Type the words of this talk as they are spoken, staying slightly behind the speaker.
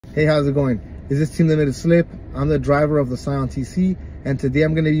Hey, how's it going? This is Team Limited Slip. I'm the driver of the Scion Tc, and today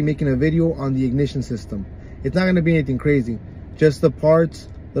I'm going to be making a video on the ignition system. It's not going to be anything crazy, just the parts,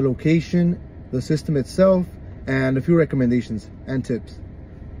 the location, the system itself, and a few recommendations and tips.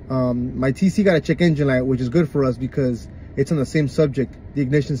 My TC got a check engine light, which is good for us because it's on the same subject, the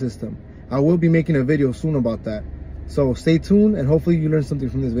ignition system. I will be making a video soon about that. So stay tuned and hopefully you learn something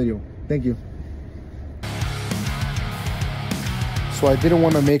from this video. Thank you. So I didn't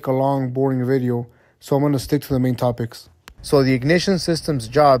want to make a long, boring video, so I'm going to stick to the main topics. So the ignition system's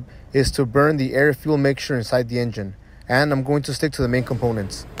job is to burn the air-fuel mixture inside the engine, and I'm going to stick to the main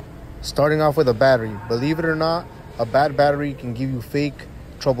components. Starting off with a battery. Believe it or not, a bad battery can give you fake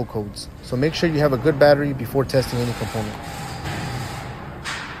trouble codes. So make sure you have a good battery before testing any component.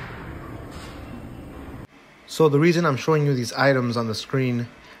 So the reason I'm showing you these items on the screen,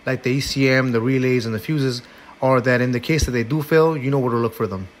 like the ECM, the relays, and the fuses, are that in the case that they do fail, you know where to look for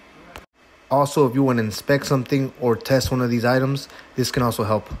them. Also, if you want to inspect something or test one of these items, this can also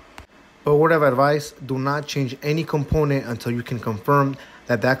help. But word of advice, do not change any component until you can confirm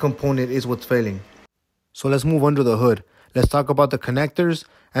that that component is what's failing. So let's move under the hood. Let's talk about the connectors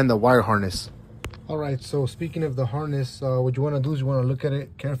and the wire harness. Alright, so speaking of the harness, what you want to do is you want to look at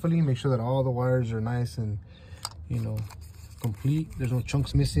it carefully, make sure that all the wires are nice and, complete. There's no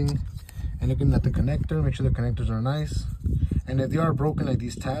chunks missing. And looking at the connector, make sure the connectors are nice. And if they are broken like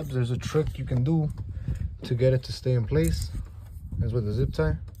these tabs, there's a trick you can do to get it to stay in place. That's with the zip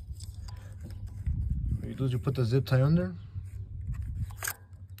tie. What you do is you put the zip tie under.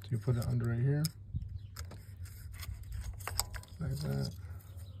 So you put it under right here. Like that.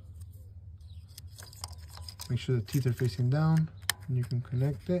 Make sure the teeth are facing down and you can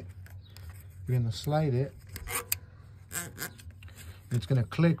connect it. You're gonna slide it. It's gonna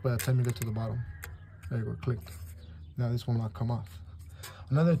click by the time you get to the bottom. There you go, clicked. Now this will not come off.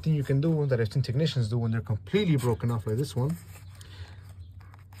 Another thing you can do that I've seen technicians do when they're completely broken off like this one,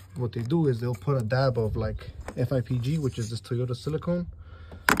 what they do is they'll put a dab of like FIPG, which is this Toyota silicone,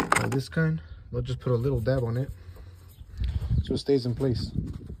 like this kind. They'll just put a little dab on it so it stays in place.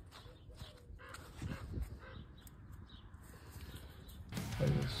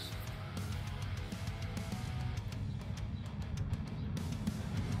 Like this.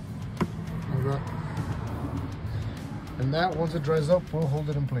 And that, once it dries up, will hold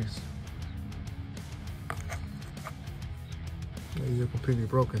it in place. These are completely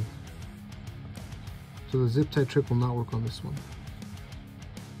broken. So the zip tie trick will not work on this one.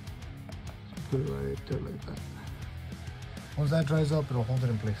 Put it right there like that. Once that dries up, it'll hold it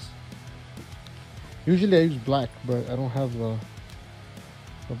in place. Usually I use black, but I don't have the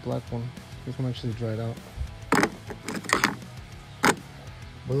black one. This one actually dried out.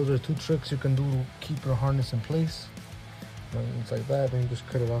 But those are two tricks you can do to keep your harness in place. It's like that, then you just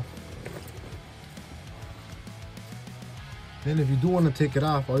cut it off. Then if you do want to take it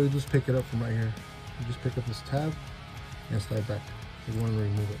off, all you do is pick it up from right here. You just pick up this tab and slide back if you want to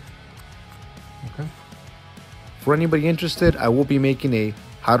remove it. Okay? For anybody interested, I will be making a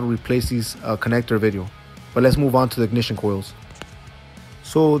how to replace these connector video. But let's move on to the ignition coils.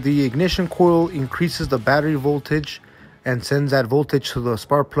 So the ignition coil increases the battery voltage and sends that voltage to the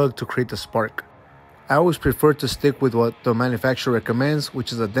spark plug to create the spark. I always prefer to stick with what the manufacturer recommends,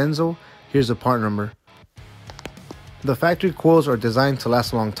 which is a Denso. Here's the part number. The factory coils are designed to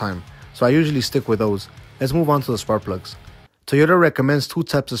last a long time, so I usually stick with those. Let's move on to the spark plugs. Toyota recommends two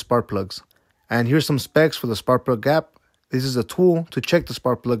types of spark plugs. And here's some specs for the spark plug gap. This is a tool to check the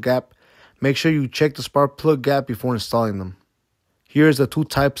spark plug gap. Make sure you check the spark plug gap before installing them. Here's the two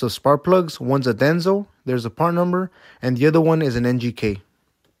types of spark plugs. One's a Denso, there's a part number, and the other one is an NGK.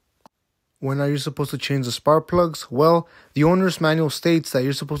 When are you supposed to change the spark plugs? Well, the owner's manual states that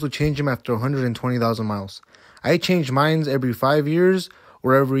you're supposed to change them after 120,000 miles. I change mine every 5 years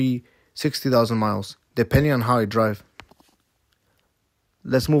or every 60,000 miles, depending on how I drive.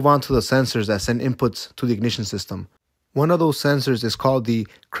 Let's move on to the sensors that send inputs to the ignition system. One of those sensors is called the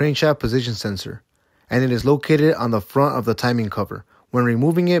crankshaft position sensor, and it is located on the front of the timing cover. When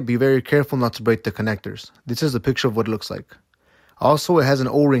removing it, be very careful not to break the connectors. This is a picture of what it looks like. Also, it has an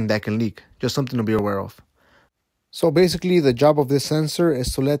O-ring that can leak, just something to be aware of. So basically, the job of this sensor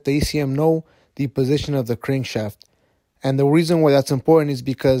is to let the ECM know the position of the crankshaft. And the reason why that's important is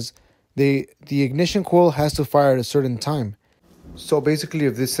because the ignition coil has to fire at a certain time. So basically,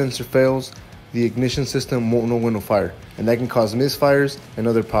 if this sensor fails, the ignition system won't know when to fire, and that can cause misfires and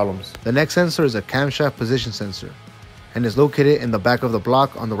other problems. The next sensor is a camshaft position sensor, and is located in the back of the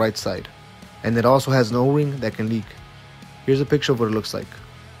block on the right side. And it also has an O-ring that can leak. Here's a picture of what it looks like.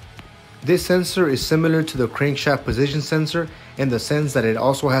 This sensor is similar to the crankshaft position sensor in the sense that it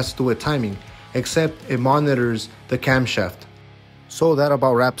also has to do with timing, except it monitors the camshaft. So that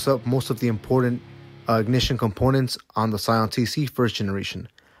about wraps up most of the important ignition components on the Scion Tc first generation.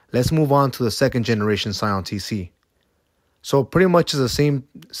 Let's move on to the second generation Scion Tc. So pretty much is the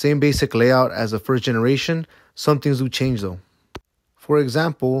same basic layout as the first generation. Some things do change though. For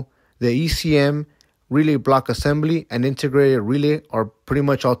example, the ECM, relay block assembly, and integrated relay are pretty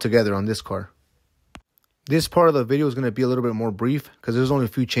much all together on this car. This part of the video is going to be a little bit more brief because there's only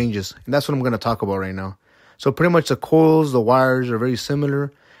a few changes, and that's what I'm going to talk about right now. So pretty much the coils, the wires are very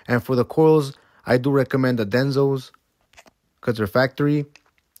similar, and for the coils, I do recommend the Denzos because they're factory.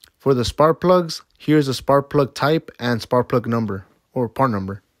 For the spark plugs, here's the spark plug type and spark plug number or part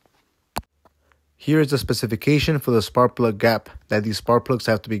number. Here is the specification for the spark plug gap that these spark plugs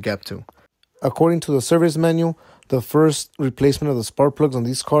have to be gapped to. According to the service manual, the first replacement of the spark plugs on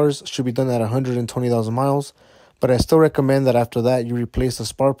these cars should be done at 120,000 miles, but I still recommend that after that you replace the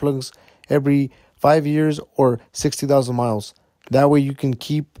spark plugs every 5 years or 60,000 miles. That way you can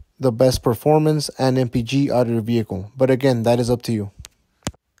keep the best performance and MPG out of your vehicle. But again, that is up to you.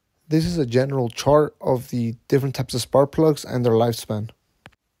 This is a general chart of the different types of spark plugs and their lifespan.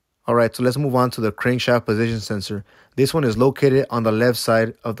 Alright, so let's move on to the crankshaft position sensor. This one is located on the left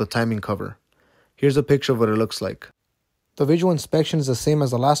side of the timing cover. Here's a picture of what it looks like. The visual inspection is the same as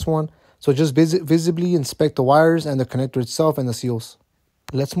the last one, so just visibly inspect the wires and the connector itself and the seals.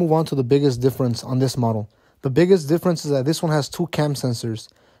 Let's move on to the biggest difference on this model. The biggest difference is that this one has two cam sensors,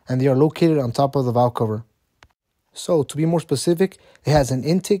 and they are located on top of the valve cover. So, to be more specific, it has an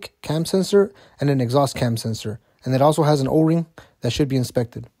intake cam sensor and an exhaust cam sensor, and it also has an O-ring that should be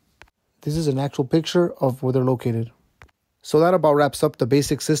inspected. This is an actual picture of where they're located. So that about wraps up the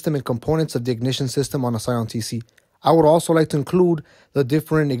basic system and components of the ignition system on a Scion Tc. I would also like to include the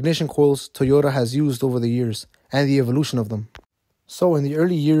different ignition coils Toyota has used over the years and the evolution of them. So in the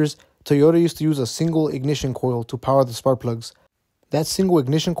early years, Toyota used to use a single ignition coil to power the spark plugs. That single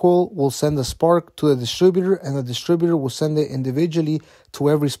ignition coil will send the spark to the distributor, and the distributor will send it individually to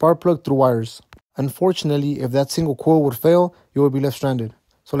every spark plug through wires. Unfortunately, if that single coil would fail, you would be left stranded.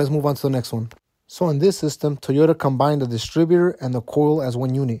 So let's move on to the next one. So in this system, Toyota combined the distributor and the coil as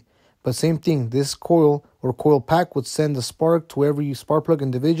one unit. But same thing, this coil or coil pack would send the spark to every spark plug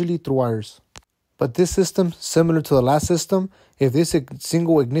individually through wires. But this system, similar to the last system, if this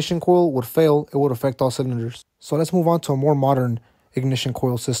single ignition coil would fail, it would affect all cylinders. So let's move on to a more modern ignition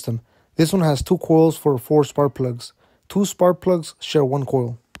coil system. This one has two coils for 4 spark plugs. 2 spark plugs share one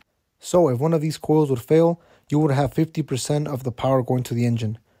coil. So if one of these coils would fail, you would have 50% of the power going to the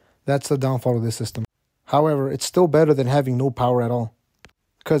engine. That's the downfall of this system. However, it's still better than having no power at all,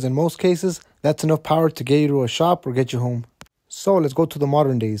 because in most cases, that's enough power to get you to a shop or get you home. So let's go to the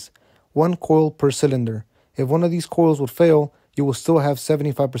modern days. 1 coil per cylinder. If one of these coils would fail, you will still have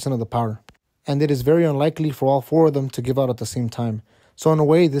 75% of the power. And it is very unlikely for all 4 of them to give out at the same time. So in a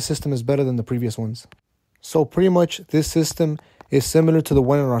way, this system is better than the previous ones. So pretty much this system is similar to the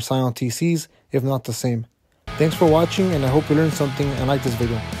one in our Scion Tcs, if not the same. Thanks for watching, and I hope you learned something and liked this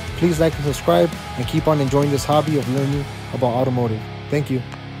video. Please like and subscribe, and keep on enjoying this hobby of learning about automotive. Thank you.